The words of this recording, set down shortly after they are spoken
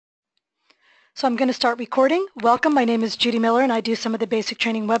So I'm going to start recording. Welcome, my name is Judy Miller and I do some of the basic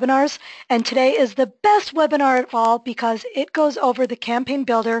training webinars. And today is the best webinar of all because it goes over the campaign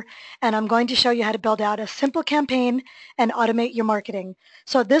builder and I'm going to show you how to build out a simple campaign and automate your marketing.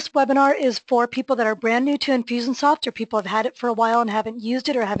 So this webinar is for people that are brand new to Infusionsoft or people have had it for a while and haven't used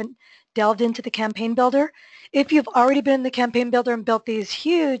it or haven't delved into the campaign builder. If you've already been in the campaign builder and built these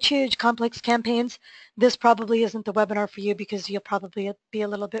huge complex campaigns, this probably isn't the webinar for you because you'll probably be a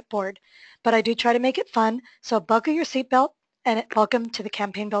little bit bored. But I do try to make it fun, so buckle your seatbelt and welcome to the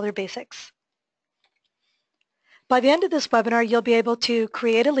Campaign Builder Basics. By the end of this webinar, you'll be able to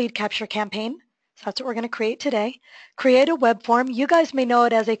create a lead capture campaign. So that's what we're going to create today. Create a web form. You guys may know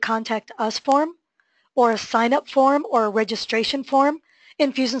it as a contact us form or a sign up form or a registration form.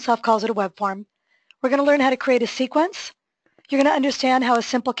 Infusionsoft calls it a web form. We're going to learn how to create a sequence. You're going to understand how a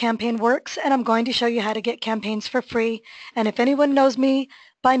simple campaign works, and I'm going to show you how to get campaigns for free. And if anyone knows me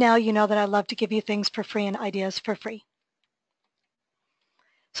by now, you know that I love to give you things for free and ideas for free.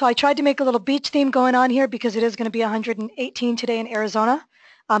 So I tried to make a little beach theme going on here because it is going to be 118 today in Arizona.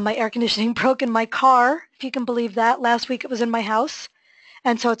 My air conditioning broke in my car, if you can believe that. Last week it was in my house.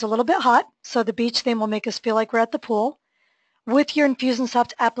 And so it's a little bit hot, so the beach theme will make us feel like we're at the pool. With your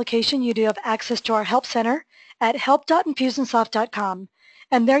Infusionsoft application, you do have access to our Help Center at help.infusionsoft.com.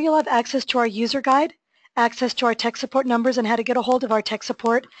 And there you'll have access to our user guide, access to our tech support numbers and how to get a hold of our tech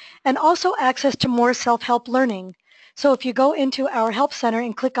support, and also access to more self-help learning. So if you go into our Help Center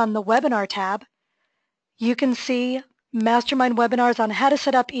and click on the Webinar tab, you can see mastermind webinars on how to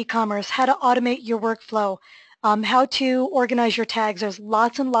set up e-commerce, how to automate your workflow, how to organize your tags. There's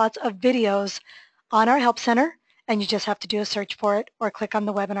lots and lots of videos on our Help Center, and you just have to do a search for it or click on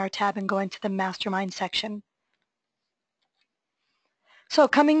the webinar tab and go into the mastermind section. So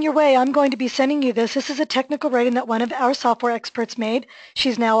coming your way, I'm going to be sending you this. This is a technical rating that one of our software experts made.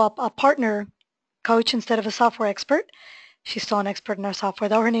 She's now a partner coach instead of a software expert. She's still an expert in our software,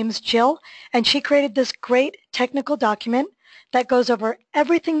 though. Her name is Jill, and she created this great technical document that goes over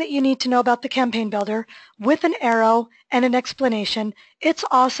everything that you need to know about the campaign builder with an arrow and an explanation. It's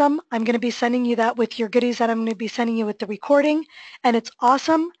awesome. I'm going to be sending you that with your goodies that I'm going to be sending you with the recording, and it's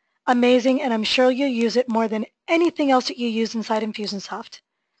awesome, amazing, and I'm sure you'll use it more than anything else that you use inside Infusionsoft.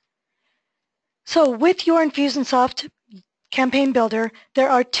 So with your Infusionsoft Campaign Builder, there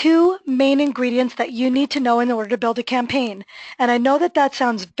are two main ingredients that you need to know in order to build a campaign. And I know that that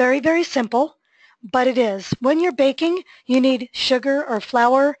sounds very simple, but it is. When you're baking, you need sugar or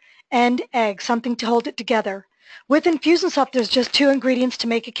flour and egg, something to hold it together. With Infusionsoft, there's just two ingredients to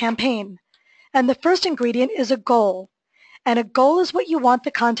make a campaign. And the first ingredient is a goal. And a goal is what you want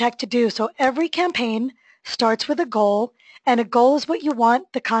the contact to do. So every campaign starts with a goal, and a goal is what you want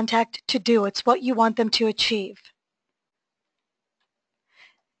the contact to do. It's what you want them to achieve.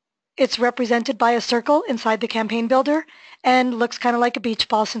 It's represented by a circle inside the campaign builder and looks kind of like a beach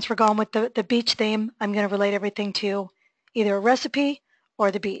ball. Since we're going with the beach theme, I'm going to relate everything to either a recipe or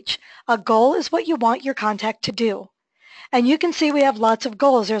the beach. A goal is what you want your contact to do. And you can see we have lots of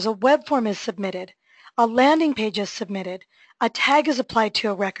goals. There's a web form is submitted. A landing page is submitted. A tag is applied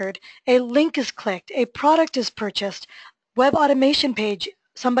to a record. A link is clicked. A product is purchased. Web automation page.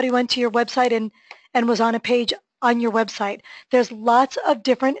 Somebody went to your website and was on a page on your website. There's lots of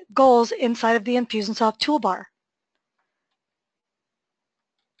different goals inside of the Infusionsoft toolbar.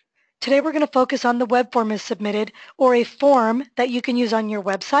 Today we're going to focus on the web form is submitted, or a form that you can use on your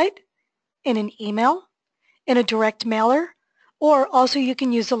website, in an email, in a direct mailer, or also you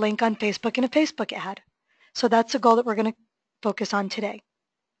can use a link on Facebook in a Facebook ad. So that's the goal that we're going to focus on today.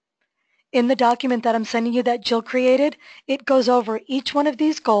 In the document that I'm sending you that Jill created, it goes over each one of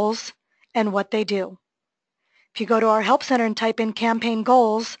these goals and what they do. If you go to our Help Center and type in campaign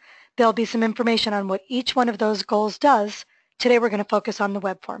goals, there'll be some information on what each one of those goals does. Today we're going to focus on the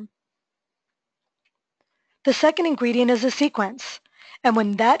web form. The second ingredient is a sequence. And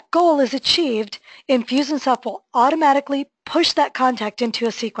when that goal is achieved, Infusionsoft will automatically push that contact into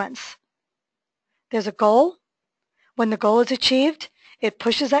a sequence. There's a goal. When the goal is achieved, it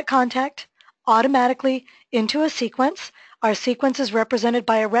pushes that contact automatically into a sequence. Our sequence is represented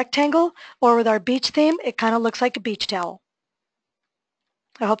by a rectangle, or with our beach theme, it kind of looks like a beach towel.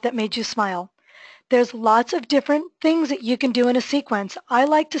 I hope that made you smile. There's lots of different things that you can do in a sequence. I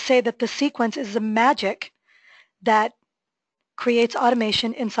like to say that the sequence is the magic that creates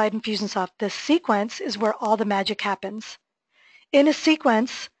automation inside Infusionsoft. The sequence is where all the magic happens. In a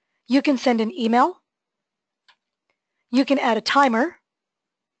sequence, you can send an email. You can add a timer.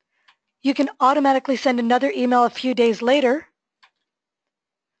 You can automatically send another email a few days later,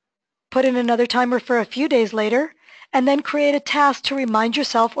 put in another timer for a few days later, and then create a task to remind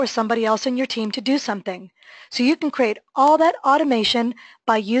yourself or somebody else in your team to do something. So you can create all that automation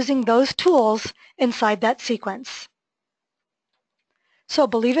by using those tools inside that sequence. So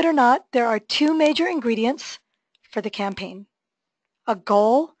believe it or not, there are two major ingredients for the campaign. A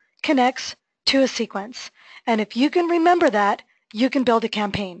goal connects to a sequence. And if you can remember that, you can build a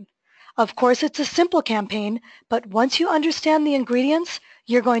campaign. Of course, it's a simple campaign, but once you understand the ingredients,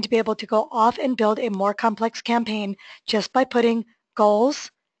 you're going to be able to go off and build a more complex campaign just by putting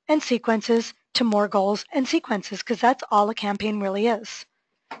goals and sequences to more goals and sequences, because that's all a campaign really is.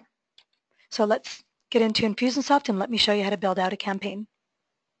 So let's get into Infusionsoft and let me show you how to build out a campaign.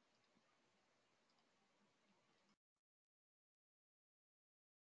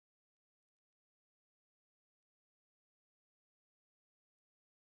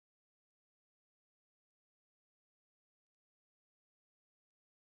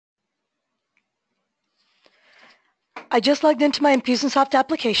 I just logged into my Infusionsoft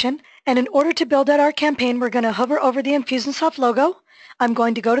application, and in order to build out our campaign, we're going to hover over the Infusionsoft logo. I'm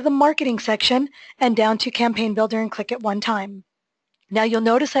going to go to the marketing section and down to Campaign Builder and click it one time. Now you'll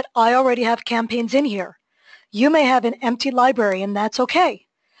notice that I already have campaigns in here. You may have an empty library, and that's okay,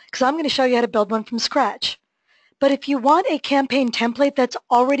 because I'm going to show you how to build one from scratch. But if you want a campaign template that's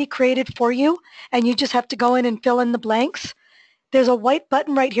already created for you, and you just have to go in and fill in the blanks, there's a white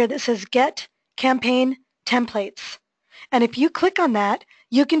button right here that says Get Campaign Templates. And if you click on that,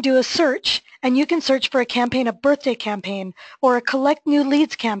 you can do a search, and you can search for a campaign, a birthday campaign, or a collect new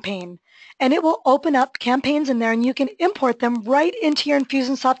leads campaign. And it will open up campaigns in there, and you can import them right into your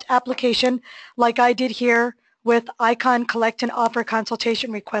Infusionsoft application like I did here with Icon Collect and Offer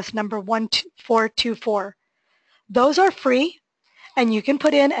Consultation Request number 1424. Those are free, and you can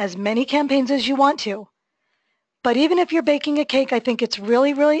put in as many campaigns as you want to. But even if you're baking a cake, I think it's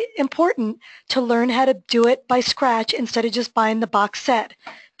really, really important to learn how to do it by scratch instead of just buying the box set.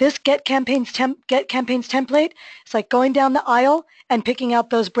 This Get Campaigns template is like going down the aisle and picking out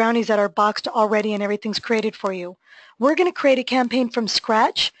those brownies that are boxed already and everything's created for you. We're going to create a campaign from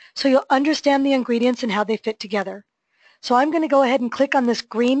scratch so you'll understand the ingredients and how they fit together. So I'm going to go ahead and click on this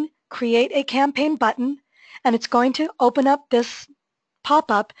green Create a Campaign button, and it's going to open up this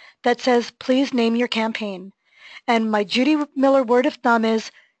pop-up that says, please name your campaign. And my Judy Miller word of thumb is,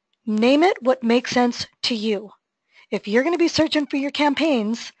 name it what makes sense to you. If you're going to be searching for your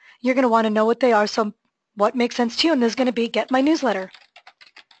campaigns, you're going to want to know what they are. So what makes sense to you? And there's going to be Get My Newsletter,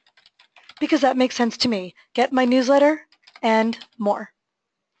 because that makes sense to me. Get My Newsletter and more.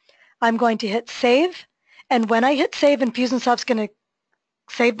 I'm going to hit Save. And when I hit Save, Infusionsoft's going to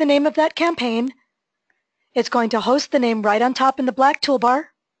save the name of that campaign. It's going to host the name right on top in the black toolbar.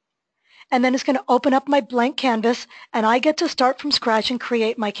 And then it's going to open up my blank canvas, and I get to start from scratch and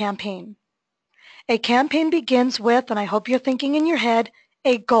create my campaign. A campaign begins with, and I hope you're thinking in your head,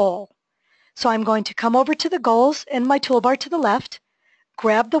 a goal. So I'm going to come over to the goals in my toolbar to the left,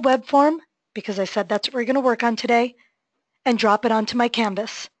 grab the web form, because I said that's what we're going to work on today, and drop it onto my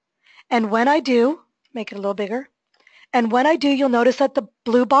canvas. And when I do, make it a little bigger, and when I do, you'll notice that the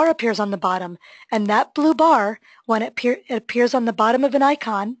blue bar appears on the bottom. And that blue bar, when it appears on the bottom of an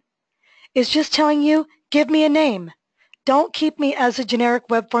icon, is just telling you, give me a name. Don't keep me as a generic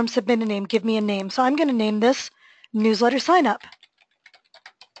web form, submit a name, give me a name. So I'm going to name this Newsletter Sign Up.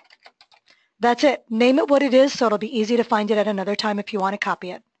 That's it. Name it what it is so it'll be easy to find it at another time if you want to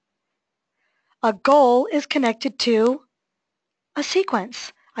copy it. A goal is connected to a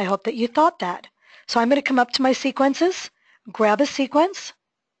sequence. I hope that you thought that. So I'm going to come up to my sequences, grab a sequence,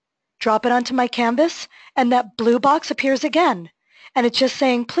 drop it onto my canvas, and that blue box appears again. And it's just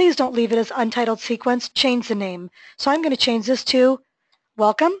saying, please don't leave it as untitled sequence, change the name. So I'm going to change this to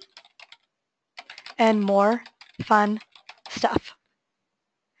Welcome and More Fun Stuff.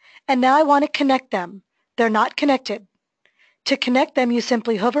 And now I want to connect them. They're not connected. To connect them, you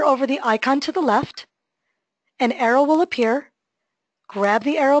simply hover over the icon to the left, an arrow will appear, grab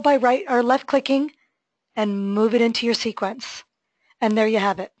the arrow by right or left clicking, and move it into your sequence. And there you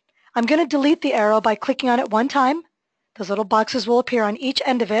have it. I'm going to delete the arrow by clicking on it one time. Those little boxes will appear on each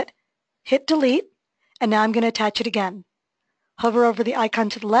end of it. Hit delete, and now I'm going to attach it again. Hover over the icon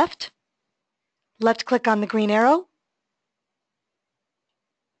to the left, left click on the green arrow,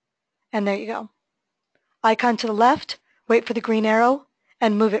 and there you go. Icon to the left, wait for the green arrow,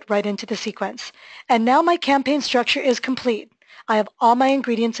 and move it right into the sequence. And now my campaign structure is complete. I have all my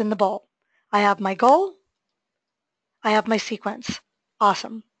ingredients in the bowl. I have my goal, I have my sequence.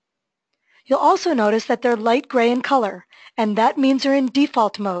 Awesome. You'll also notice that they're light gray in color, and that means they're in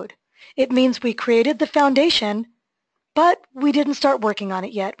default mode. It means we created the foundation, but we didn't start working on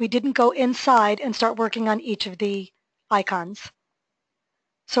it yet. We didn't go inside and start working on each of the icons.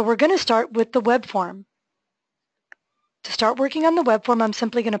 So we're going to start with the web form. To start working on the web form, I'm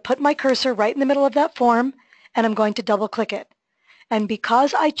simply going to put my cursor right in the middle of that form, and I'm going to double click it. And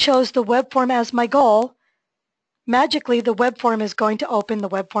because I chose the web form as my goal, magically the web form is going to open the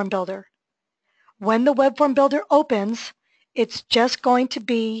web form builder. When the web form builder opens, it's just going to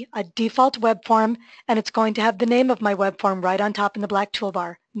be a default web form, and it's going to have the name of my web form right on top in the black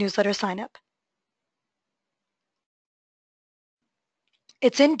toolbar, Newsletter Sign Up.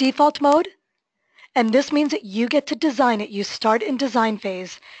 It's in default mode, and this means that you get to design it. You start in design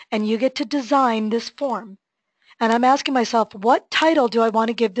phase, and you get to design this form. And I'm asking myself, what title do I want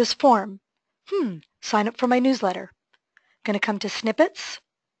to give this form? Sign up for my newsletter. I'm going to come to snippets.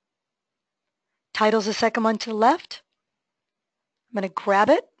 Title's the second one to the left. I'm going to grab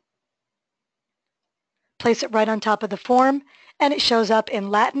it, place it right on top of the form, and it shows up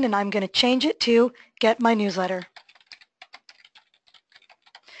in Latin, and I'm going to change it to Get My Newsletter.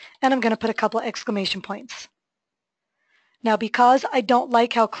 And I'm going to put a couple of exclamation points. Now, because I don't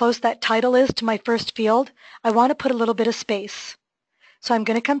like how close that title is to my first field, I want to put a little bit of space. So I'm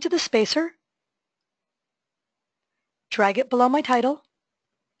going to come to the spacer, drag it below my title,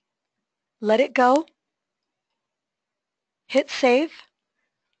 let it go, hit save,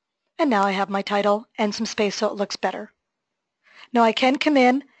 and now I have my title and some space so it looks better. Now I can come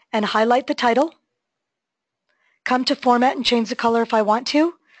in and highlight the title, come to format and change the color if I want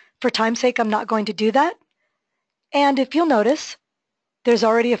to. For time's sake, I'm not going to do that. And if you'll notice, there's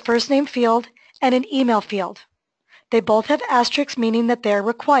already a first name field and an email field. They both have asterisks, meaning that they're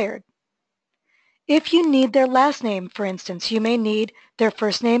required. If you need their last name, for instance, you may need their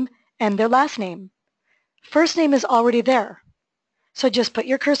first name and their last name. First name is already there. So just put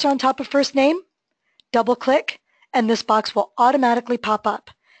your cursor on top of first name, double click, and this box will automatically pop up.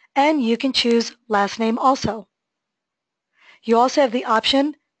 And you can choose last name also. You also have the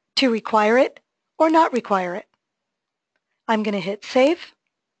option to require it or not require it. I'm going to hit save,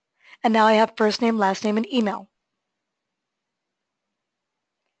 and now I have first name, last name, and email.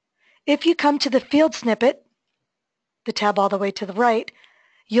 If you come to the field snippet, the tab all the way to the right,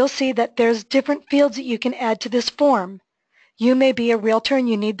 you'll see that there's different fields that you can add to this form. You may be a realtor and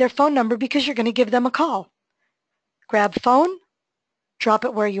you need their phone number because you're going to give them a call. Grab phone, drop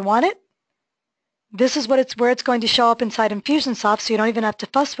it where you want it. This is where it's going to show up inside Infusionsoft, so you don't even have to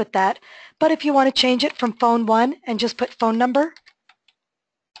fuss with that. But if you want to change it from phone 1 and just put phone number,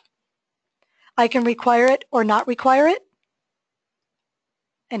 I can require it or not require it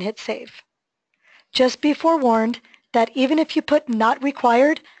and hit save. Just be forewarned that even if you put not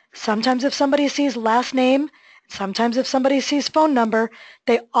required, sometimes if somebody sees last name, sometimes if somebody sees phone number,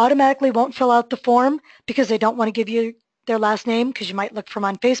 they automatically won't fill out the form because they don't want to give you their last name because you might look for them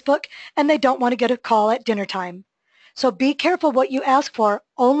on Facebook, and they don't want to get a call at dinner time. So be careful what you ask for.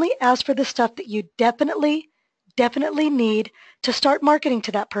 Only ask for the stuff that you definitely need to start marketing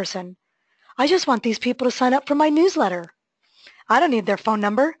to that person. I just want these people to sign up for my newsletter. I don't need their phone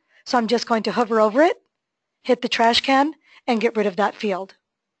number, so I'm just going to hover over it, hit the trash can, and get rid of that field.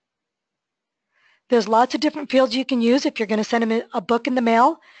 There's lots of different fields you can use. If you're going to send them a book in the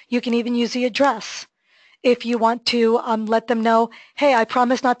mail, you can even use the address. If you want to let them know, hey, I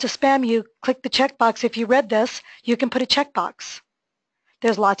promise not to spam you, click the checkbox. If you read this, you can put a checkbox.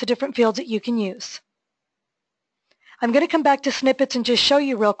 There's lots of different fields that you can use. I'm going to come back to snippets and just show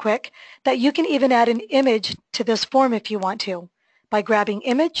you real quick that you can even add an image to this form if you want to by grabbing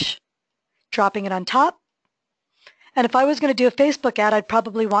image, dropping it on top. And if I was going to do a Facebook ad, I'd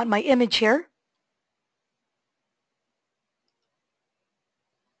probably want my image here.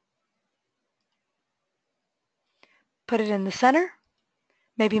 Put it in the center,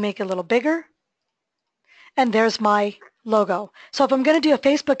 maybe make it a little bigger, and there's my logo. So if I'm going to do a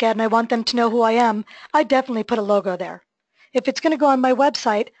Facebook ad and I want them to know who I am, I definitely put a logo there. If it's going to go on my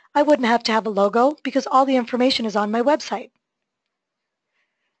website, I wouldn't have to have a logo because all the information is on my website.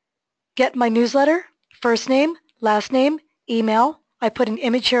 Get my newsletter, first name, last name, email. I put an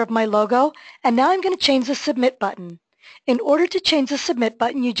image here of my logo, and now I'm going to change the submit button. In order to change the submit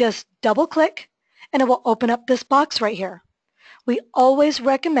button, you just double click and it will open up this box right here. We always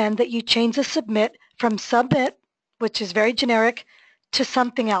recommend that you change the submit from submit, which is very generic, to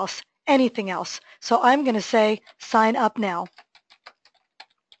something else, anything else. So I'm going to say sign up now.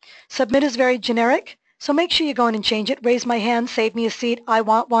 Submit is very generic, so make sure you go in and change it. Raise my hand, save me a seat, I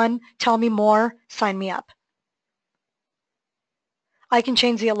want one, tell me more, sign me up. I can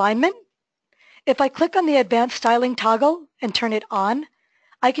change the alignment. If I click on the advanced styling toggle and turn it on,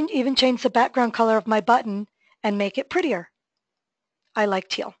 I can even change the background color of my button and make it prettier. I like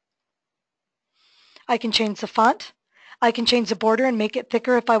teal. I can change the font. I can change the border and make it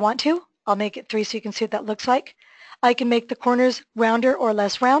thicker if I want to. I'll make it 3 so you can see what that looks like. I can make the corners rounder or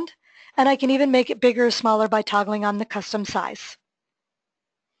less round, and I can even make it bigger or smaller by toggling on the custom size.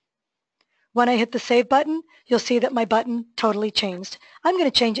 When I hit the Save button, you'll see that my button totally changed. I'm going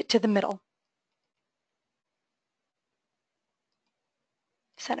to change it to the middle.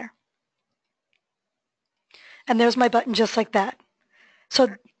 Center. And there's my button just like that. So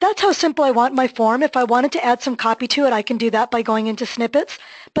that's how simple I want my form. If I wanted to add some copy to it, I can do that by going into snippets.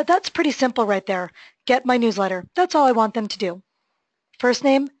 But that's pretty simple right there. Get my newsletter. That's all I want them to do. First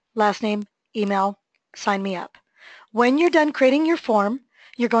name, last name, email, sign me up. When you're done creating your form,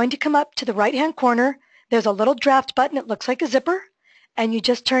 you're going to come up to the right-hand corner. There's a little draft button. It looks like a zipper. And you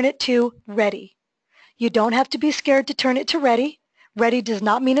just turn it to ready. You don't have to be scared to turn it to ready. Ready does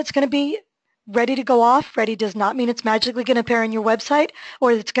not mean it's going to be ready to go off. Ready does not mean it's magically going to appear on your website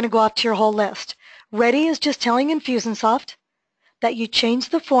or it's going to go off to your whole list. Ready is just telling Infusionsoft that you change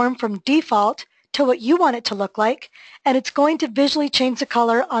the form from default to what you want it to look like, and it's going to visually change the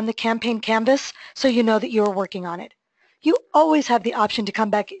color on the campaign canvas so you know that you are working on it. You always have the option to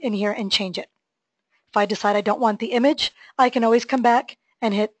come back in here and change it. If I decide I don't want the image, I can always come back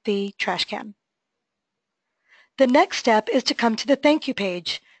and hit the trash can. The next step is to come to the thank you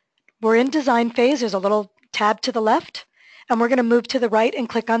page. We're in design phase. There's a little tab to the left, and we're going to move to the right and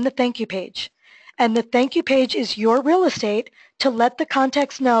click on the thank you page. And the thank you page is your real estate to let the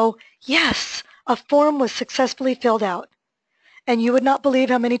contacts know, yes, a form was successfully filled out. And you would not believe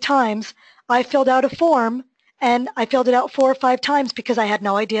how many times I filled out a form, and I filled it out 4 or 5 times because I had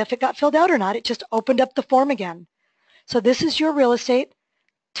no idea if it got filled out or not. It just opened up the form again. So this is your real estate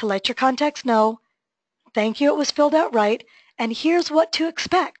to let your contacts know, thank you, it was filled out right, and here's what to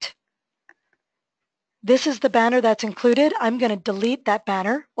expect. This is the banner that's included. I'm going to delete that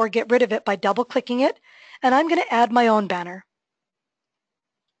banner or get rid of it by double-clicking it, and I'm going to add my own banner.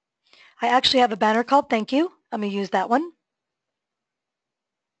 I actually have a banner called Thank You. I'm going to use that one.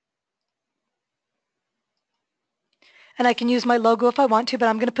 And I can use my logo if I want to, but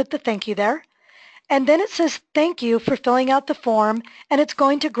I'm going to put the thank you there. And then it says thank you for filling out the form, and it's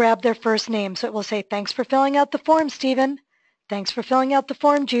going to grab their first name. So it will say, thanks for filling out the form, Stephen. Thanks for filling out the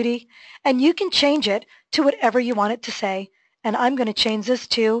form, Judy. And you can change it to whatever you want it to say. And I'm going to change this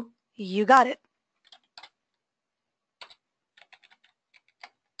to, you got it.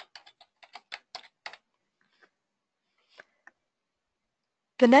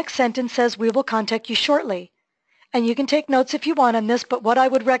 The next sentence says, we will contact you shortly. And you can take notes if you want on this, but what I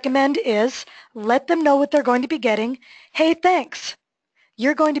would recommend is let them know what they're going to be getting. Hey, thanks.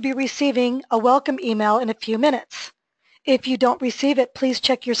 You're going to be receiving a welcome email in a few minutes. If you don't receive it, please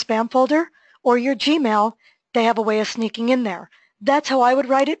check your spam folder or your Gmail. They have a way of sneaking in there. That's how I would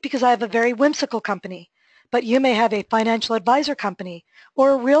write it because I have a very whimsical company. But you may have a financial advisor company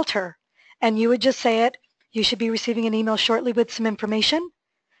or a realtor, and you would just say it, you should be receiving an email shortly with some information.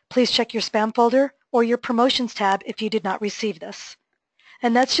 Please check your spam folder or your promotions tab if you did not receive this.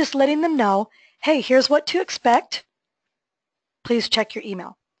 And that's just letting them know, hey, here's what to expect. Please check your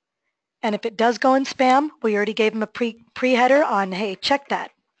email. And if it does go in spam, we already gave them a pre-header on, hey, check that.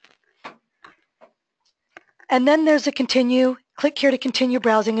 And then there's a continue. Click here to continue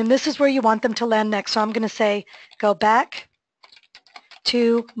browsing, and this is where you want them to land next. So I'm going to say, go back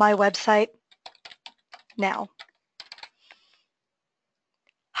to my website now.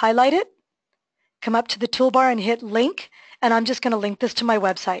 Highlight it, come up to the toolbar and hit link, and I'm just going to link this to my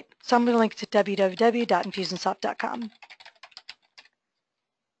website. So I'm going to link to www.infusionsoft.com.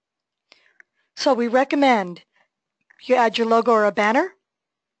 So we recommend you add your logo or a banner,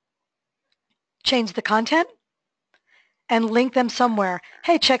 change the content, and link them somewhere.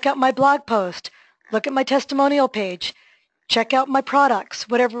 Hey, check out my blog post. Look at my testimonial page. Check out my products.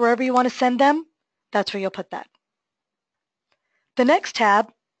 Wherever you want to send them, that's where you'll put that. The next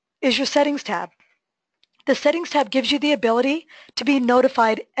tab is your settings tab. The settings tab gives you the ability to be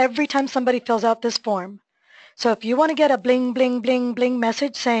notified every time somebody fills out this form. So if you want to get a bling, bling, bling, bling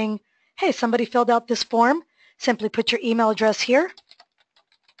message saying, hey, somebody filled out this form, simply put your email address here.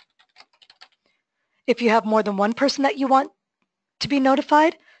 If you have more than one person that you want to be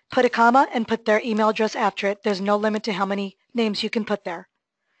notified, put a comma and put their email address after it. There's no limit to how many names you can put there.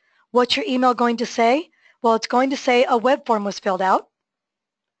 What's your email going to say? Well, it's going to say a web form was filled out,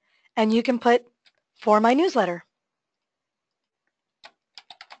 and you can put for my newsletter.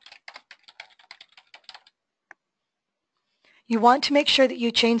 You want to make sure that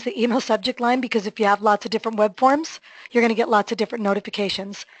you change the email subject line because if you have lots of different web forms, you're going to get lots of different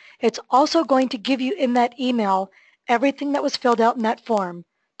notifications. It's also going to give you in that email everything that was filled out in that form.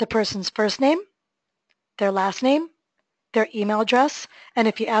 The person's first name, their last name, their email address, and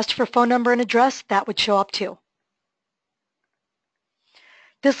if you asked for phone number and address, that would show up too.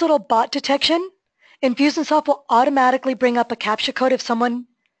 This little bot detection, Infusionsoft will automatically bring up a CAPTCHA code if someone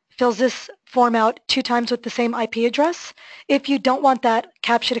fills this form out 2 times with the same IP address. If you don't want that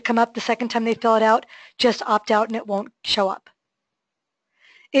CAPTCHA to come up the second time they fill it out, just opt out and it won't show up.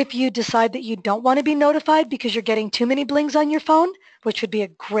 If you decide that you don't want to be notified because you're getting too many blings on your phone, which would be a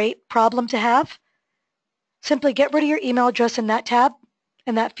great problem to have, simply get rid of your email address in that tab,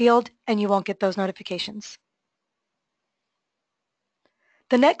 in that field, and you won't get those notifications.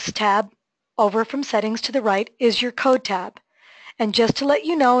 The next tab, over from settings to the right, is your code tab. And just to let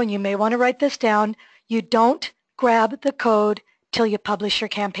you know, and you may want to write this down, you don't grab the code till you publish your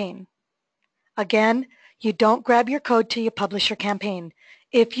campaign. Again, you don't grab your code till you publish your campaign.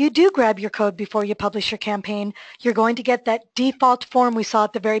 If you do grab your code before you publish your campaign, you're going to get that default form we saw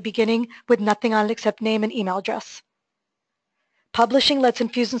at the very beginning with nothing on it except name and email address. Publishing lets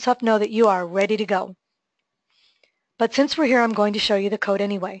Infusionsoft know that you are ready to go. But since we're here, I'm going to show you the code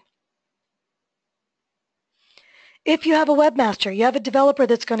anyway. If you have a webmaster, you have a developer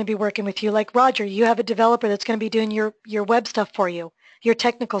that's going to be working with you, like Roger, you have a developer that's going to be doing your web stuff for you, your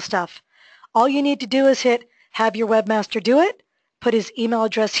technical stuff. All you need to do is hit have your webmaster do it, put his email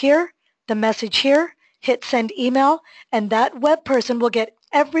address here, the message here, hit send email, and that web person will get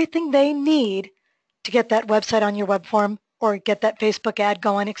everything they need to get that website on your web form or get that Facebook ad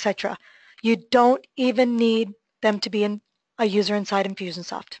going, etc. You don't even need them to be a user inside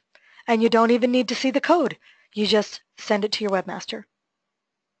Infusionsoft. And you don't even need to see the code. You just send it to your webmaster.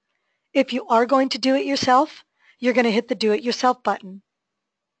 If you are going to do it yourself, you're going to hit the Do It Yourself button.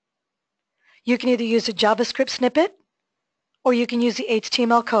 You can either use a JavaScript snippet or you can use the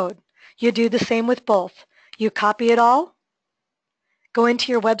HTML code. You do the same with both. You copy it all, go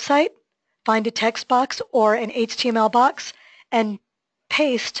into your website, find a text box or an HTML box, and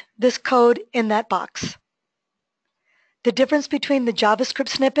paste this code in that box. The difference between the JavaScript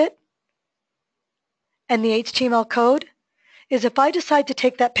snippet and the HTML code is if I decide to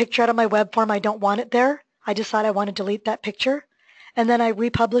take that picture out of my web form, I don't want it there, I decide I want to delete that picture, and then I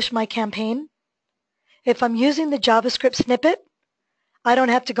republish my campaign. If I'm using the JavaScript snippet, I don't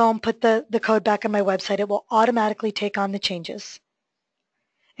have to go and put the code back on my website. It will automatically take on the changes.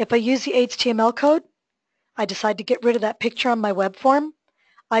 If I use the HTML code, I decide to get rid of that picture on my web form,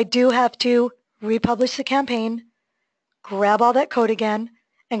 I do have to republish the campaign, grab all that code again,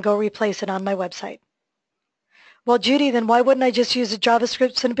 and go replace it on my website. Well, Judy, then why wouldn't I just use a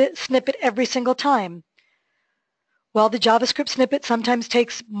JavaScript snippet every single time? Well, the JavaScript snippet sometimes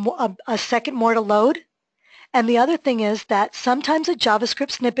takes a second more to load. And the other thing is that sometimes a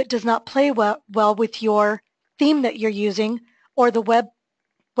JavaScript snippet does not play well with your theme that you're using or the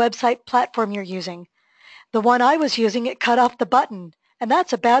website platform you're using. The one I was using, it cut off the button. And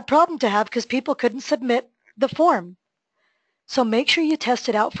that's a bad problem to have because people couldn't submit the form. So make sure you test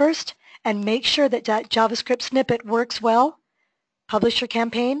it out first and make sure that that JavaScript snippet works well. Publish your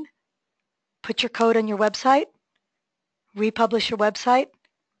campaign, put your code on your website, republish your website,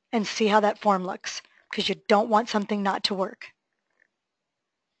 and see how that form looks because you don't want something not to work.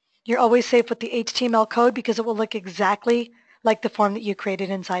 You're always safe with the HTML code because it will look exactly like the form that you created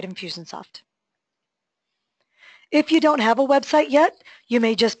inside Infusionsoft. If you don't have a website yet, you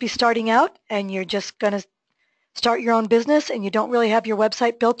may just be starting out and you're just going to start your own business and you don't really have your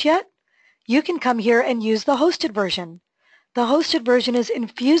website built yet. You can come here and use the hosted version. The hosted version is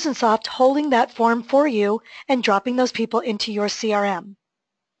Infusionsoft holding that form for you and dropping those people into your CRM.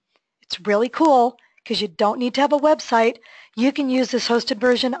 It's really cool because you don't need to have a website. You can use this hosted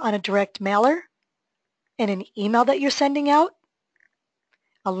version on a direct mailer, in an email that you're sending out,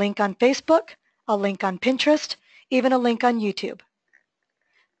 a link on Facebook, a link on Pinterest, even a link on YouTube.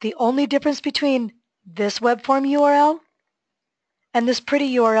 The only difference between this web form URL and this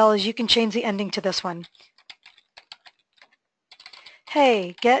pretty URL is you can change the ending to this one.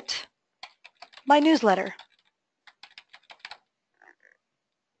 Hey, get my newsletter.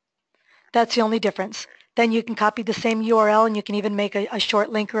 That's the only difference. Then you can copy the same URL and you can even make a short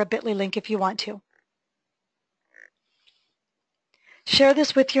link or a bit.ly link if you want to. Share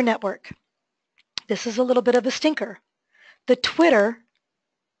this with your network. This is a little bit of a stinker. The Twitter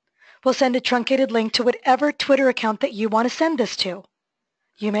will send a truncated link to whatever Twitter account that you want to send this to.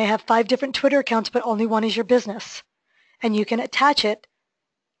 You may have 5 different Twitter accounts, but only one is your business. And you can attach it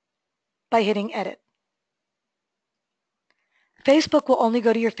by hitting edit. Facebook will only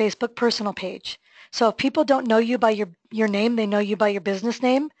go to your Facebook personal page. So if people don't know you by your name, they know you by your business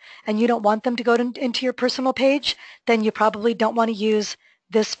name, and you don't want them to go into your personal page, then you probably don't want to use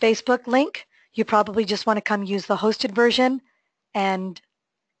this Facebook link. you probably just want to come use the hosted version and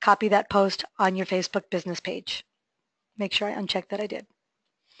copy that post on your Facebook business page. Make sure I uncheck that I did.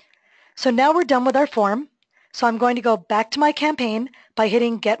 So now we're done with our form. So I'm going to go back to my campaign by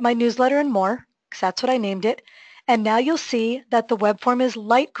hitting Get My Newsletter and More, because that's what I named it. And now you'll see that the web form is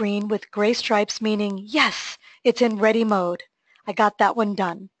light green with gray stripes, meaning yes, it's in ready mode. I got that one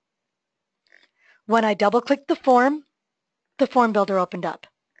done. When I double-click the form builder opened up.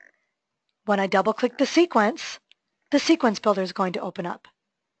 When I double-click the sequence builder is going to open up.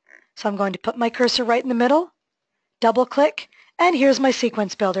 So I'm going to put my cursor right in the middle, double-click, and here's my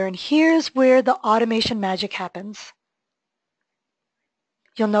sequence builder, and here's where the automation magic happens.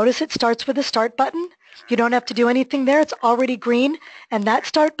 You'll notice it starts with a start button. You don't have to do anything there. It's already green, and that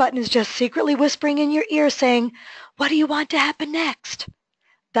start button is just secretly whispering in your ear saying, what do you want to happen next?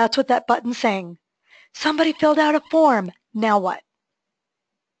 That's what that button's saying. Somebody filled out a form. Now what?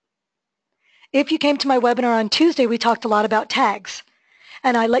 If you came to my webinar on Tuesday, we talked a lot about tags.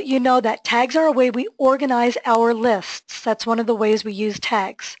 And I let you know that tags are a way we organize our lists. That's one of the ways we use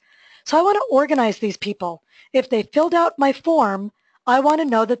tags. So I want to organize these people. If they filled out my form, I want to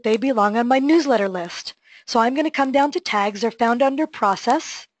know that they belong on my newsletter list. So I'm going to come down to tags. They're found under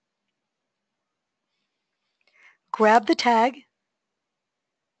process. Grab the tag,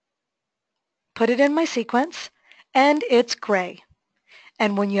 put it in my sequence, and it's gray.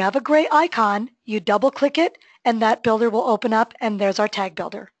 And when you have a gray icon, you double-click it, and that builder will open up, and there's our tag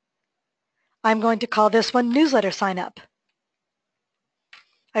builder. I'm going to call this one Newsletter Sign Up.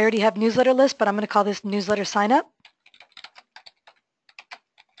 I already have newsletter list, but I'm going to call this Newsletter Sign Up.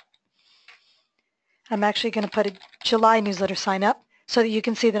 I'm actually going to put a July newsletter sign up so that you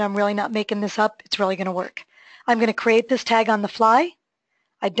can see that I'm really not making this up. It's really going to work. I'm going to create this tag on the fly.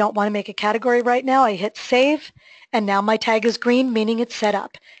 I don't want to make a category right now. I hit save, and now my tag is green, meaning it's set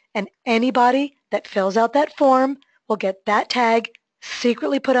up. And anybody that fills out that form will get that tag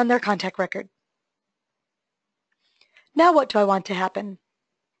secretly put on their contact record. Now what do I want to happen?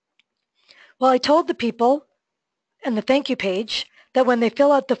 Well, I told the people in the thank you page that when they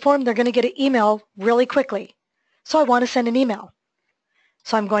fill out the form, they're going to get an email really quickly. So I want to send an email.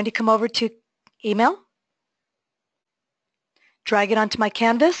 So I'm going to come over to Email, drag it onto my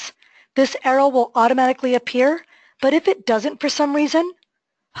canvas. This arrow will automatically appear, but if it doesn't for some reason,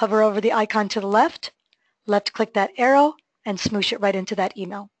 hover over the icon to the left click that arrow, and smoosh it right into that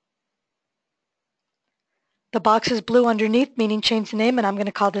email. The box is blue underneath, meaning change the name, and I'm going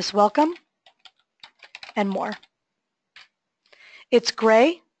to call this Welcome and More. It's gray.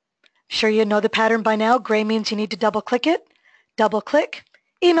 I'm sure you know the pattern by now. Gray means you need to double-click it. Double-click.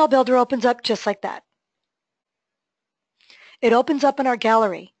 Email Builder opens up just like that. It opens up in our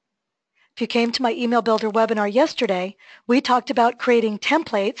gallery. If you came to my Email Builder webinar yesterday, we talked about creating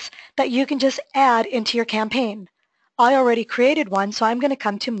templates that you can just add into your campaign. I already created one, so I'm going to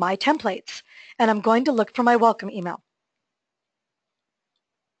come to My Templates, and I'm going to look for my welcome email.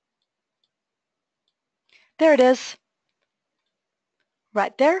 There it is.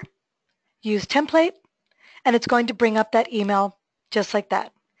 Right there. Use template, and it's going to bring up that email just like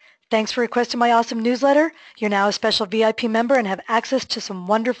that. Thanks for requesting my awesome newsletter. You're now a special VIP member and have access to some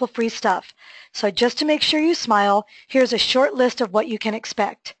wonderful free stuff. So just to make sure you smile, here's a short list of what you can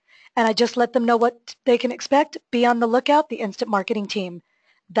expect. And I just let them know what they can expect. Be on the lookout, the Instant Marketing team.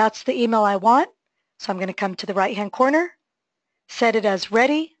 That's the email I want. So I'm going to come to the right-hand corner, set it as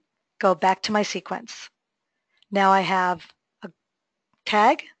ready, go back to my sequence. Now I have a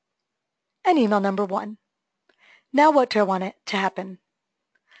tag and email number 1. Now what do I want it to happen?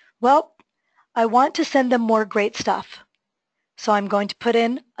 Well, I want to send them more great stuff. So I'm going to put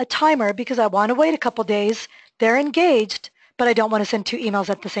in a timer because I want to wait a couple days. They're engaged, but I don't want to send 2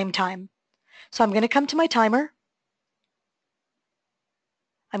 emails at the same time. So I'm going to come to my timer.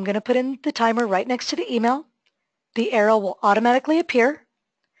 I'm going to put in the timer right next to the email. The arrow will automatically appear.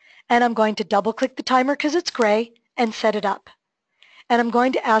 And I'm going to double-click the timer because it's gray and set it up. And I'm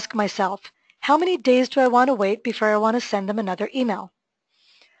going to ask myself, how many days do I want to wait before I want to send them another email?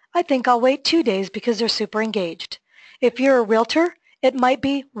 I think I'll wait 2 days because they're super engaged. If you're a realtor, it might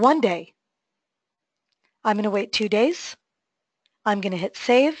be 1 day. I'm going to wait 2 days. I'm going to hit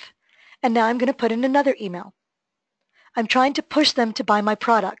save, and now I'm going to put in another email. I'm trying to push them to buy my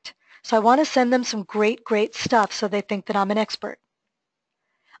product, so I want to send them some great stuff so they think that I'm an expert.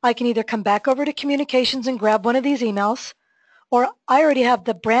 I can either come back over to communications and grab one of these emails, or I already have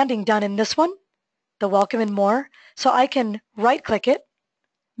the branding done in this one, the welcome and more, so I can right-click it,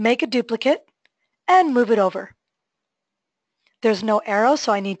 make a duplicate, and move it over. There's no arrow,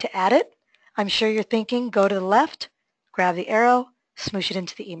 so I need to add it. I'm sure you're thinking, go to the left, grab the arrow, smoosh it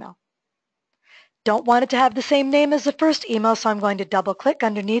into the email. Don't want it to have the same name as the first email, so I'm going to double click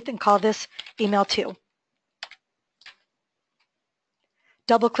underneath and call this email 2.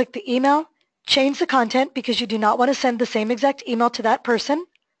 Double click the email, change the content because you do not want to send the same exact email to that person.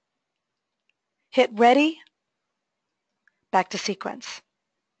 Hit ready, back to sequence.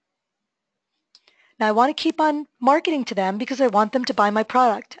 Now I want to keep on marketing to them because I want them to buy my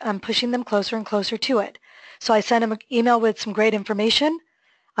product. I'm pushing them closer and closer to it. So I send them an email with some great information,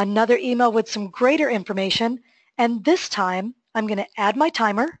 another email with some greater information, and this time I'm going to add my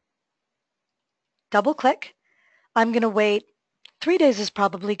timer, double click. I'm going to wait 3 days is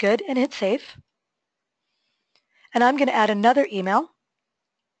probably good and hit save. And I'm going to add another email.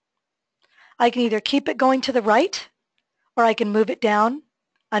 I can either keep it going to the right or I can move it down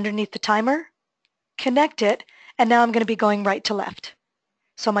underneath the timer, connect it, and now I'm going to be going right to left.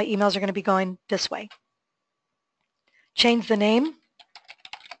 So my emails are going to be going this way. Change the name.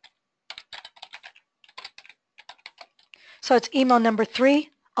 So it's email number 3,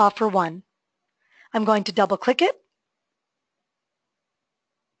 offer 1. I'm going to double click it.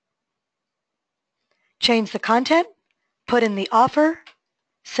 Change the content, put in the offer,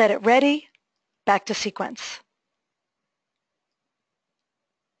 set it ready, back to sequence.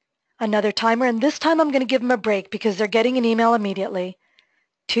 Another timer, and this time I'm going to give them a break because they're getting an email immediately.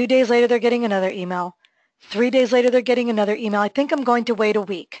 2 days later, they're getting another email. 3 days later, they're getting another email. I think I'm going to wait a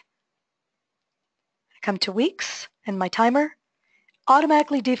week. I come to weeks, and my timer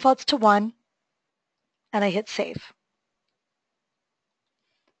automatically defaults to 1, and I hit save.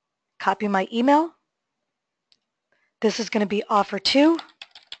 Copy my email. This is going to be offer 2.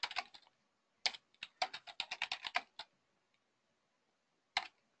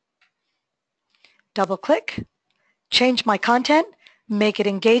 Double click, change my content, make it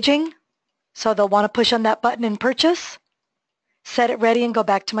engaging, so they'll want to push on that button and purchase, set it ready, and go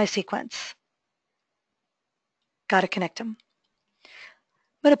back to my sequence. Got to connect them.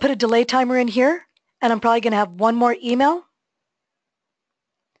 I'm going to put a delay timer in here, and I'm probably going to have one more email.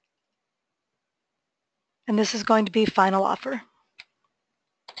 And this is going to be final offer.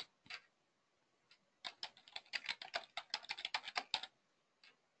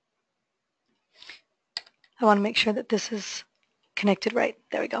 I want to make sure that this is connected right.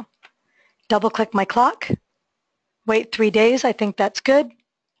 There we go. Double click my clock. Wait 3 days. I think that's good.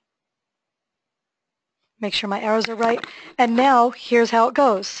 Make sure my arrows are right. And now here's how it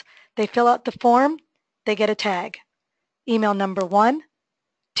goes. They fill out the form. They get a tag. Email number 1.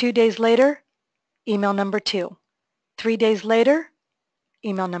 2 days later, email number 2. 3 days later,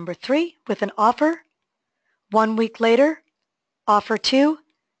 email number 3 with an offer. 1 week later, offer 2.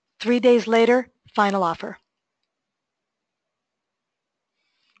 3 days later, final offer.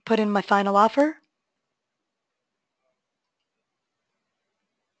 Put in my final offer.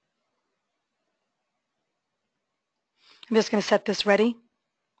 I'm just going to set this ready.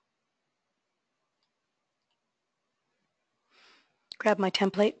 Grab my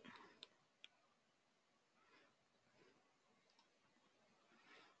template.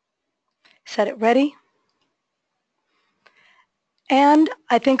 Set it ready. And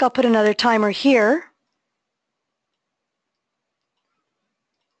I think I'll put another timer here.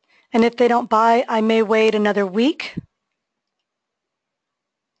 And if they don't buy, I may wait another week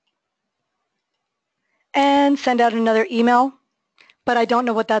and send out another email, but I don't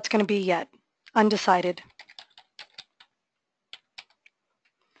know what that's going to be yet. Undecided.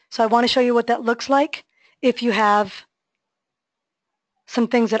 So I want to show you what that looks like if you have some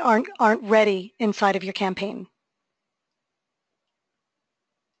things that aren't ready inside of your campaign.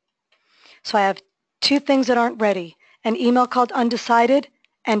 So I have 2 things that aren't ready, an email called undecided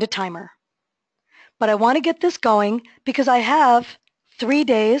and a timer. But I want to get this going because I have 3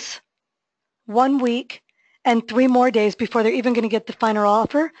 days, 1 week, and 3 more days before they're even going to get the final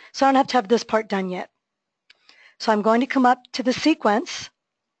offer, so I don't have to have this part done yet. So I'm going to come up to the sequence,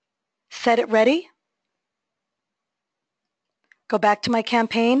 set it ready, go back to my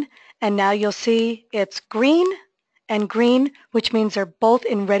campaign, and now you'll see it's green and green, which means they're both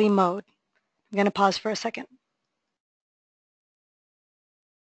in ready mode. I'm going to pause for a second.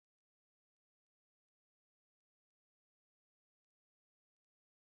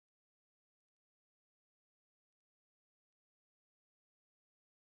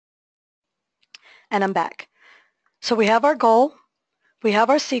 And I'm back. So we have our goal, we have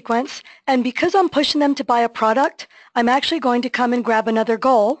our sequence, and because I'm pushing them to buy a product, I'm actually going to come and grab another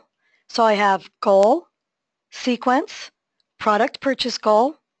goal. So I have goal, sequence, product purchase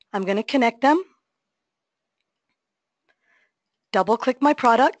goal. I'm going to connect them. Double click my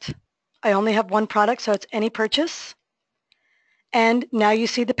product. I only have one product, so it's any purchase. And now you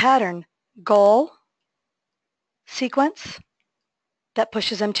see the pattern. goal sequence that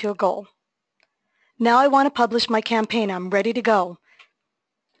pushes them to a goal. Now I want to publish my campaign. I'm ready to go.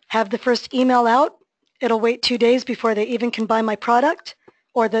 Have the first email out. It'll wait 2 days before they even can buy my product,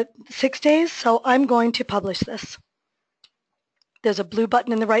 or the 6 days, so I'm going to publish this. There's a blue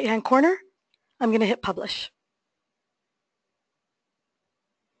button in the right-hand corner. I'm going to hit publish.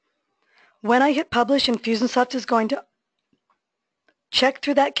 When I hit publish, Infusionsoft is going to check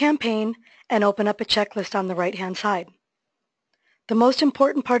through that campaign and open up a checklist on the right-hand side. The most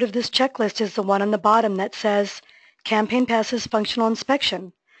important part of this checklist is the one on the bottom that says Campaign Passes Functional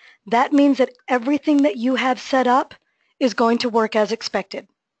Inspection. That means that everything that you have set up is going to work as expected.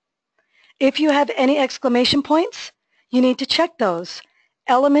 If you have any exclamation points, you need to check those.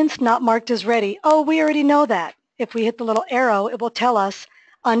 Elements not marked as ready. Oh, we already know that. If we hit the little arrow, it will tell us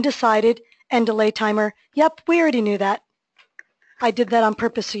undecided and delay timer. Yep, we already knew that. I did that on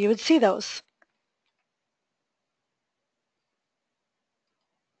purpose so you would see those.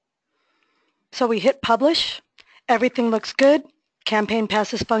 So we hit publish. Everything looks good. Campaign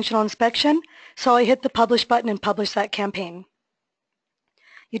passes functional inspection. So I hit the publish button and publish that campaign.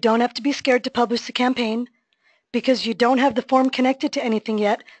 You don't have to be scared to publish the campaign because you don't have the form connected to anything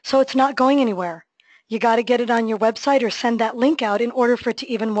yet, so it's not going anywhere. You got to get it on your website or send that link out in order for it to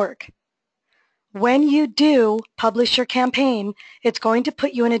even work. When you do publish your campaign, it's going to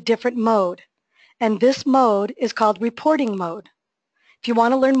put you in a different mode, and this mode is called reporting mode. If you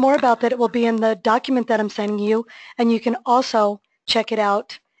want to learn more about that, it will be in the document that I'm sending you, and you can also check it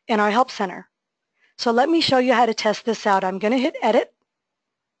out in our Help Center. So let me show you how to test this out. I'm going to hit Edit,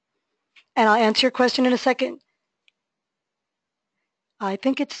 and I'll answer your question in a second. I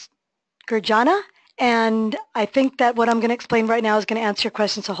think it's Gurjana, and I think that what I'm going to explain right now is going to answer your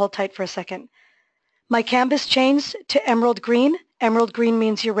question, so hold tight for a second. My canvas changed to emerald green. Emerald green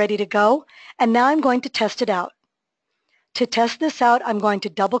means you're ready to go, and now I'm going to test it out. To test this out, I'm going to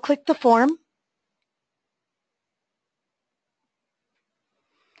double-click the form.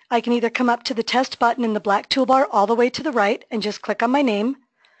 I can either come up to the test button in the black toolbar all the way to the right and just click on my name,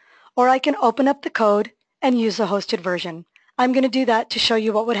 or I can open up the code and use the hosted version. I'm going to do that to show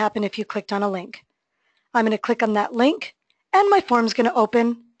you what would happen if you clicked on a link. I'm going to click on that link, and my form's going to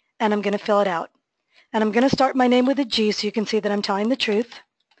open, and I'm going to fill it out. And I'm going to start my name with a G so you can see that I'm telling the truth.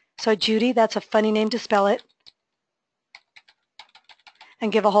 So Judy, that's a funny name to spell it.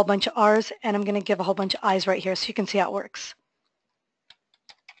 And give a whole bunch of R's, and I'm going to give a whole bunch of I's right here so you can see how it works.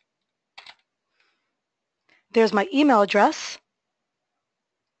 There's my email address.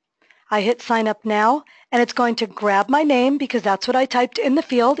 I hit sign up now, and it's going to grab my name because that's what I typed in the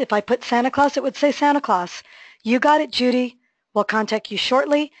field. If I put Santa Claus, it would say Santa Claus. You got it, Judy. We'll contact you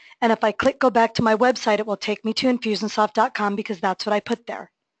shortly, and if I click go back to my website, it will take me to Infusionsoft.com because that's what I put there.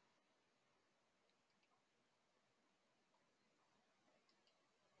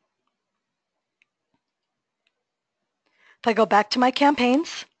 If I go back to my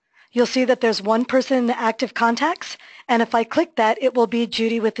campaigns, you'll see that there's one person in the active contacts, and if I click that, it will be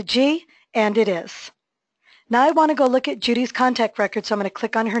Judy with a G, and it is. Now I want to go look at Judy's contact record, so I'm going to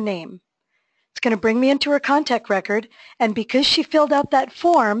click on her name. It's going to bring me into her contact record, and because she filled out that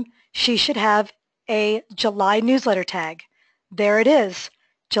form, she should have a July newsletter tag. There it is,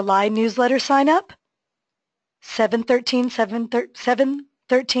 July newsletter sign up,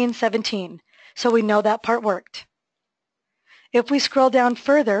 7/13/17. So we know that part worked. If we scroll down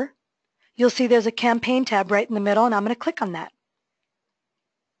further, you'll see there's a campaign tab right in the middle, and I'm going to click on that.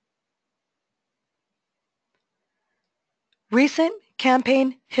 Recent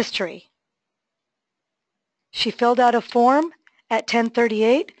campaign history. She filled out a form at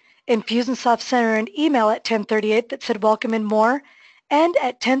 10:38. Infusionsoft sent her an email at 10:38 that said welcome and more, and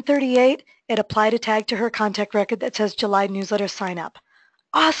at 10:38 it applied a tag to her contact record that says July newsletter sign up.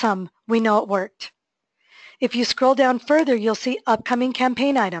 Awesome! We know it worked. If you scroll down further, you'll see upcoming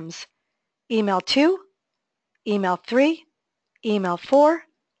campaign items. Email 2, Email 3, Email 4,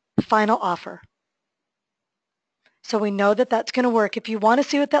 Final Offer. So we know that that's going to work. If you want to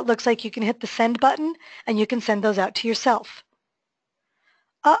see what that looks like, you can hit the send button and you can send those out to yourself.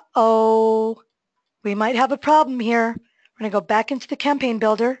 Uh-oh, we might have a problem here. We're going to go back into the campaign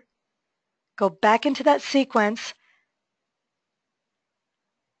builder, go back into that sequence,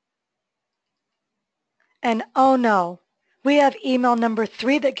 and oh no, we have email number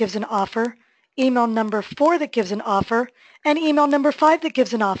 3 that gives an offer, email number 4 that gives an offer, and email number 5 that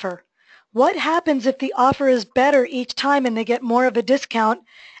gives an offer. What happens if the offer is better each time and they get more of a discount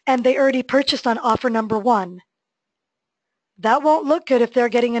and they already purchased on offer number 1? That won't look good if they're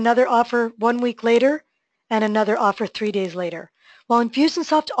getting another offer 1 week later and another offer 3 days later. Well,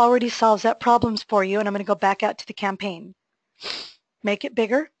 Infusionsoft already solves that problem for you, and I'm going to go back out to the campaign. Make it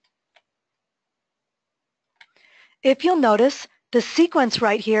bigger. If you'll notice, the sequence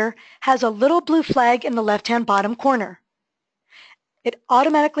right here has a little blue flag in the left-hand bottom corner. It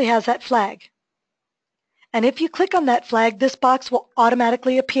automatically has that flag. And if you click on that flag, this box will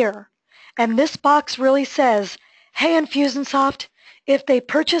automatically appear. And this box really says, hey, Infusionsoft, if they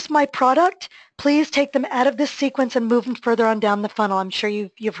purchase my product, please take them out of this sequence and move them further on down the funnel. I'm sure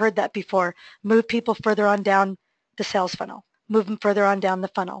you've heard that before. Move people further on down the sales funnel. Move them further on down the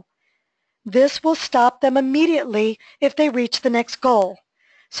funnel. This will stop them immediately if they reach the next goal.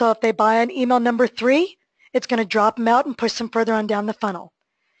 So if they buy on email number 3, it's going to drop them out and push them further on down the funnel.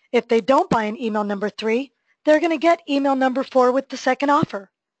 If they don't buy an email number 3, they're going to get email number 4 with the second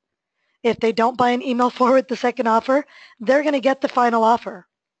offer. If they don't buy an email 4 with the second offer, they're going to get the final offer.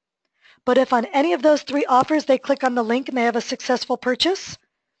 But if on any of those 3 offers they click on the link and they have a successful purchase,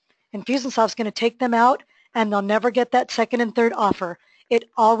 Infusionsoft's going to take them out and they'll never get that second and third offer. It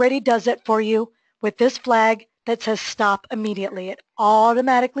already does it for you with this flag that says stop immediately. It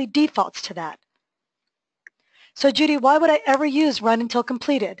automatically defaults to that. So Judy, why would I ever use run until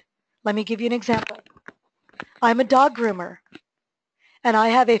completed? Let me give you an example. I'm a dog groomer, and I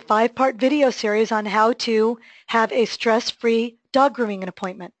have a 5-part video series on how to have a stress-free dog grooming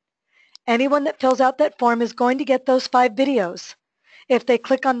appointment. Anyone that fills out that form is going to get those 5 videos. If they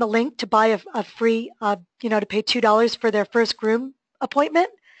click on the link to buy a free, to pay $2 for their first groom appointment,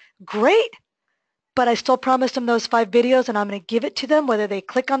 great. But I still promised them those 5 videos, and I'm going to give it to them whether they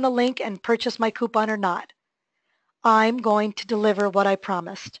click on the link and purchase my coupon or not. I'm going to deliver what I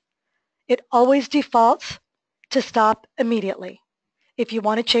promised. It always defaults to stop immediately. If you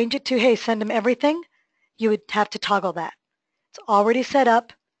want to change it to, hey, send them everything, you would have to toggle that. It's already set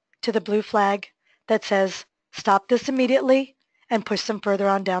up to the blue flag that says stop this immediately and push them further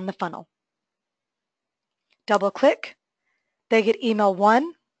on down the funnel. Double click. They get email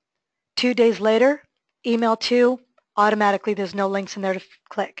 1. 2 days later, email 2. Automatically, there's no links in there to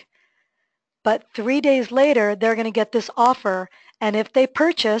click. But 3 days later, they're going to get this offer, and if they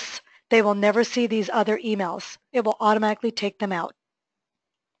purchase, they will never see these other emails. It will automatically take them out.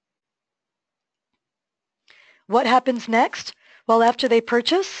 What happens next? Well, after they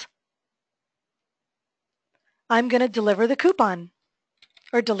purchase, I'm going to deliver the coupon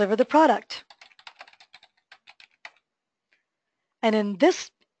or deliver the product. And in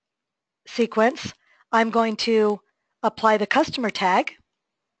this sequence, I'm going to apply the customer tag.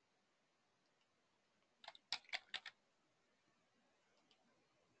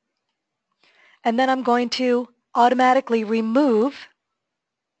 And then I'm going to automatically remove,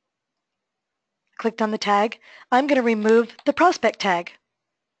 clicked on the tag, I'm going to remove the prospect tag.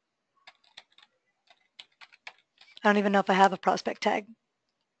 I don't even know if I have a prospect tag.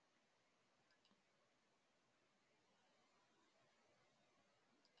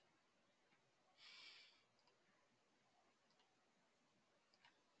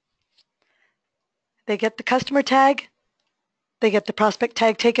 They get the customer tag, they get the prospect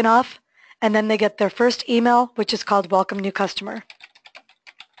tag taken off, and then they get their first email, which is called Welcome New Customer.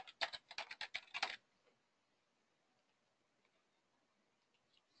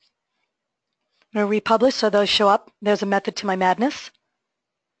 I'm going to republish so those show up. There's a method to my madness.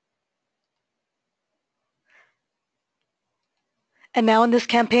 And now in this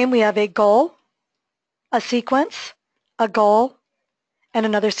campaign, we have a goal, a sequence, a goal, and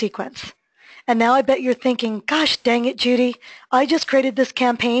another sequence. And now I bet you're thinking, gosh, dang it, Judy, I just created this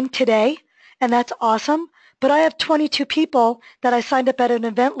campaign today, and that's awesome, but I have 22 people that I signed up at an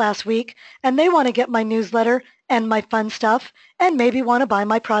event last week, and they want to get my newsletter and my fun stuff, and maybe want to buy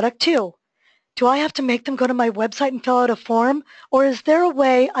my product too. Do I have to make them go to my website and fill out a form, or is there a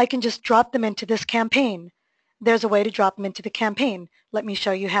way I can just drop them into this campaign? There's a way to drop them into the campaign. Let me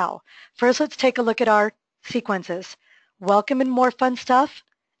show you how. First, let's take a look at our sequences. Welcome and more fun stuff,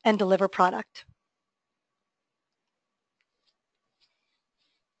 and deliver product.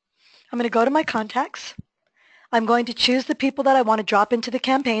 I'm going to go to my contacts. I'm going to choose the people that I want to drop into the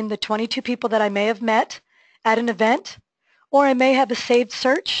campaign, the 22 people that I may have met at an event, or I may have a saved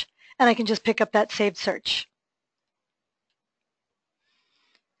search, and I can just pick up that saved search.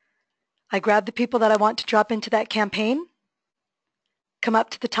 I grab the people that I want to drop into that campaign, come up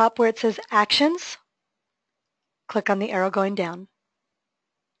to the top where it says Actions, click on the arrow going down.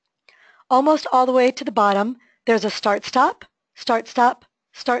 Almost all the way to the bottom, there's a start, stop, start, stop,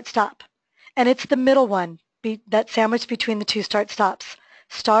 start, stop. And it's the middle one, that sandwiched between the 2 start stops.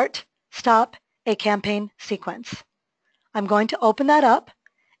 Start, stop, a campaign sequence. I'm going to open that up,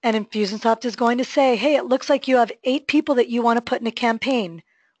 And Infusionsoft is going to say, hey, it looks like you have 8 people that you want to put in a campaign.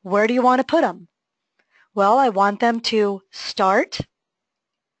 Where do you want to put them? Well, I want them to start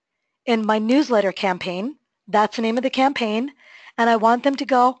in my newsletter campaign. That's the name of the campaign. And I want them to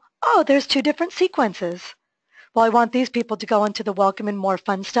go, oh, there's 2 different sequences. Well, I want these people to go into the welcome and more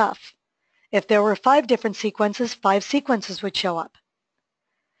fun stuff. If there were 5 different sequences, 5 sequences would show up.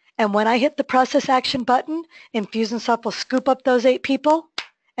 And when I hit the process action button, Infusionsoft will scoop up those 8 people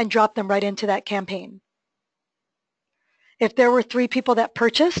and drop them right into that campaign. If there were 3 people that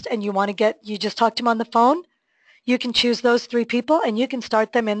purchased and you just talked to them on the phone, you can choose those 3 people and you can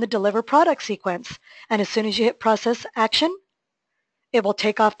start them in the deliver product sequence. And as soon as you hit process action, it will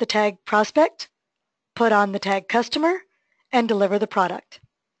take off the tag prospect, put on the tag customer, and deliver the product.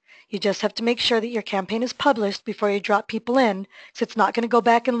 You just have to make sure that your campaign is published before you drop people in, so it's not going to go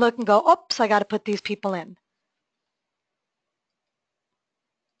back and look and go, oops, I got to put these people in.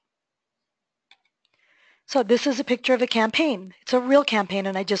 So this is a picture of a campaign. It's a real campaign,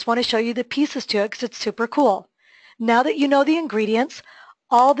 and I just want to show you the pieces to it because it's super cool. Now that you know the ingredients,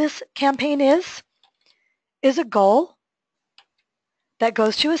 all this campaign is a goal that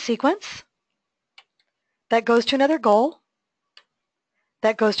goes to a sequence, that goes to another goal,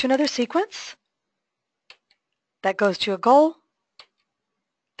 that goes to another sequence, that goes to a goal,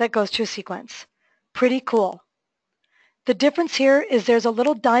 that goes to a sequence. Pretty cool. The difference here is there's a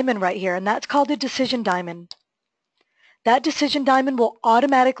little diamond right here, and that's called a decision diamond. That decision diamond will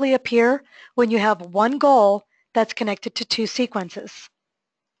automatically appear when you have one goal that's connected to 2 sequences.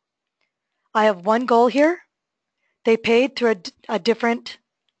 I have one goal here. They paid through a different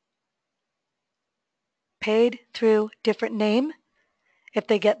name. If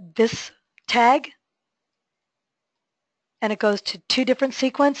they get this tag and it goes to 2 different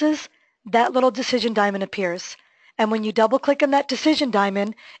sequences, that little decision diamond appears. And when you double click on that decision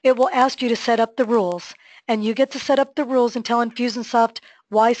diamond, it will ask you to set up the rules. And you get to set up the rules and tell Infusionsoft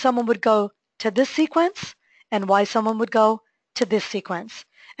why someone would go to this sequence and why someone would go to this sequence.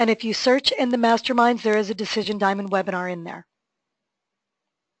 And if you search in the masterminds, there is a decision diamond webinar in there.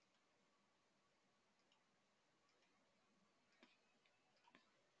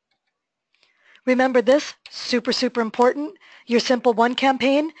 Remember this, super, super important. Your simple 1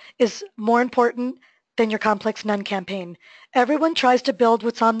 campaign is more important than your complex none campaign. Everyone tries to build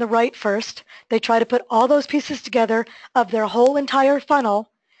what's on the right first. They try to put all those pieces together of their whole entire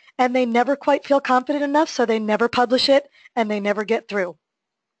funnel, and they never quite feel confident enough, so they never publish it, and they never get through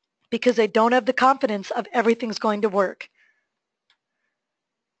because they don't have the confidence of everything's going to work.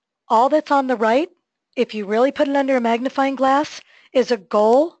 All that's on the right, if you really put it under a magnifying glass, is a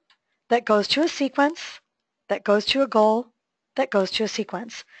goal that goes to a sequence, that goes to a goal, that goes to a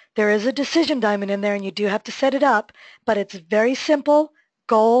sequence. There is a decision diamond in there, and you do have to set it up, but it's very simple: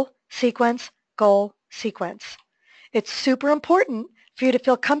 goal, sequence, goal, sequence. It's super important for you to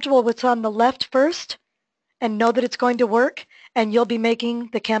feel comfortable with what's on the left first and know that it's going to work, and you'll be making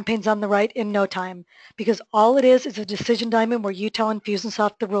the campaigns on the right in no time, because all it is a decision diamond where you tell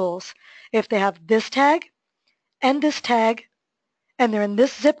Infusionsoft the rules. If they have this tag, and they're in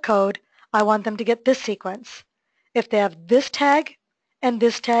this zip code, I want them to get this sequence. If they have this tag, and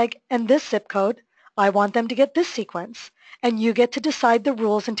this zip code, I want them to get this sequence. And you get to decide the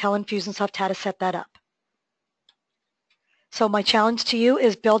rules and tell Infusionsoft how to set that up. So my challenge to you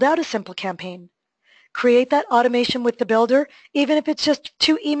is build out a simple campaign. Create that automation with the builder, even if it's just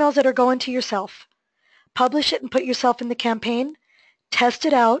 2 emails that are going to yourself. Publish it and put yourself in the campaign. Test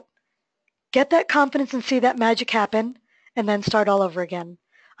it out. Get that confidence and see that magic happen, and then start all over again.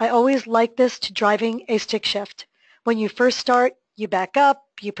 I always like this to driving a stick shift. When you first start, you back up,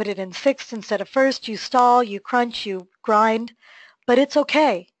 you put it in 6th instead of 1st, you stall, you crunch, you grind, but it's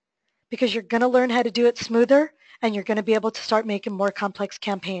okay because you're going to learn how to do it smoother, and you're going to be able to start making more complex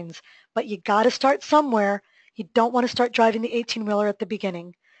campaigns. But you got to start somewhere. You don't want to start driving the 18-wheeler at the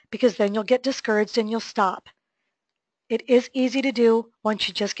beginning, because then you'll get discouraged and you'll stop. It is easy to do once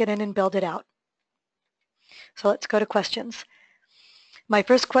you just get in and build it out. So let's go to questions. My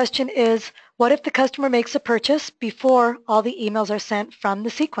first question is, what if the customer makes a purchase before all the emails are sent from the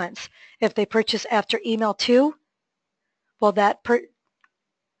sequence? If they purchase after email 2, will that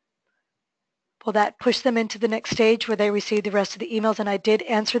push them into the next stage where they receive the rest of the emails? And I did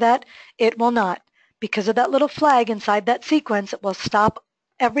answer that. It will not. Because of that little flag inside that sequence, it will stop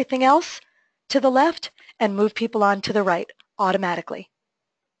everything else to the left and move people on to the right automatically.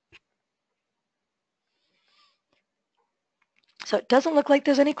 So it doesn't look like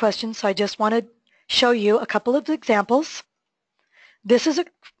there's any questions, so I just want to show you a couple of examples. This is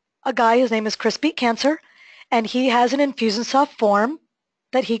a guy, his name is Chris Beat Cancer, and he has an Infusionsoft form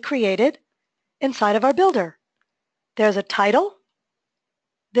that he created inside of our builder. There's a title.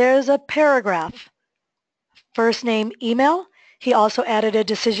 There's a paragraph. First name, email. He also added a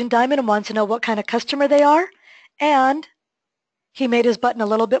decision diamond and wants to know what kind of customer they are. And he made his button a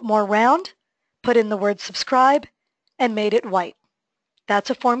little bit more round, put in the word subscribe, and made it white. That's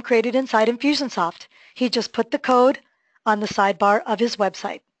a form created inside Infusionsoft. He just put the code on the sidebar of his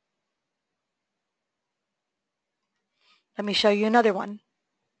website. Let me show you another one.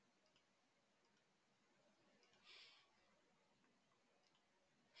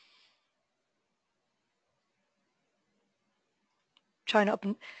 Trying to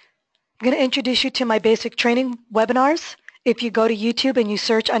open. I'm going to introduce you to my basic training webinars. If you go to YouTube and you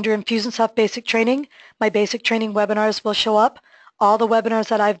search under Infusionsoft Basic Training, my basic training webinars will show up. All the webinars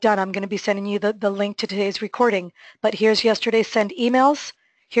that I've done, I'm going to be sending you the link to today's recording. But here's yesterday's send emails.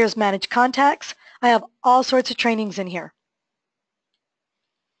 Here's manage contacts. I have all sorts of trainings in here.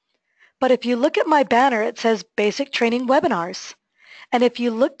 But if you look at my banner, it says Basic Training Webinars. And if you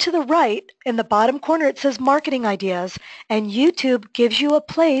look to the right, in the bottom corner, it says Marketing Ideas. And YouTube gives you a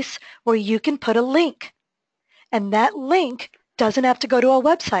place where you can put a link. And that link doesn't have to go to a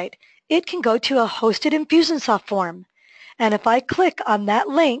website. It can go to a hosted Infusionsoft form. And if I click on that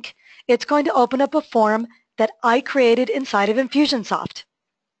link, it's going to open up a form that I created inside of Infusionsoft.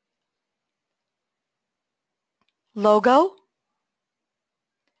 Logo,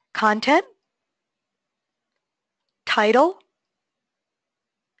 content, title,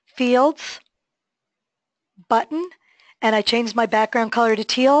 fields, button, and I changed my background color to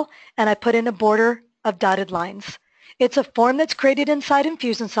teal, and I put in a border of dotted lines. It's a form that's created inside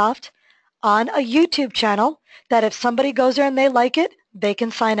Infusionsoft on a YouTube channel that if somebody goes there and they like it, they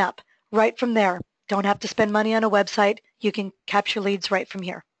can sign up right from there. Don't have to spend money on a website. You can capture leads right from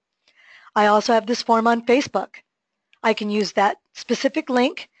here. I also have this form on Facebook. I can use that specific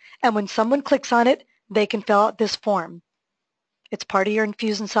link, and when someone clicks on it, they can fill out this form. It's part of your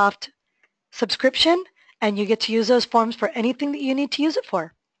Infusionsoft subscription, and you get to use those forms for anything that you need to use it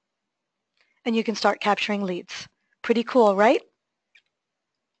for. And you can start capturing leads. Pretty cool, right?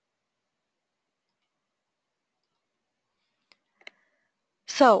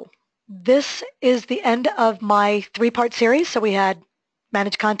 So this is the end of my three-part series. So we had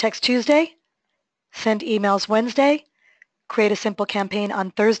Manage Contacts Tuesday, Send Emails Wednesday, Create a Simple Campaign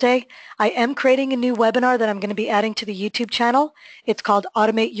on Thursday. I am creating a new webinar that I'm going to be adding to the YouTube channel. It's called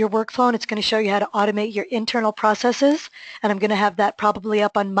Automate Your Workflow, and it's going to show you how to automate your internal processes. And I'm going to have that probably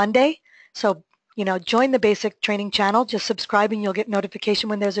up on Monday. So, join the basic training channel. Just subscribe and you'll get notification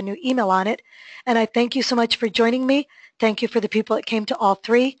when there's a new email on it. And I thank you so much for joining me. Thank you for the people that came to all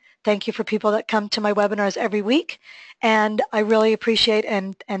three. Thank you for people that come to my webinars every week. And I really appreciate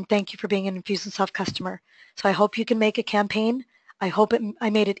and thank you for being an Infusionsoft customer. So I hope you can make a campaign. I hope I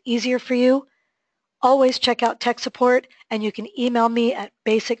made it easier for you. Always check out tech support, and you can email me at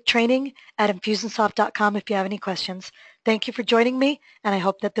basictraining@infusionsoft.com if you have any questions. Thank you for joining me, and I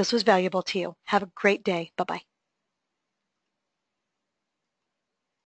hope that this was valuable to you. Have a great day. Bye-bye.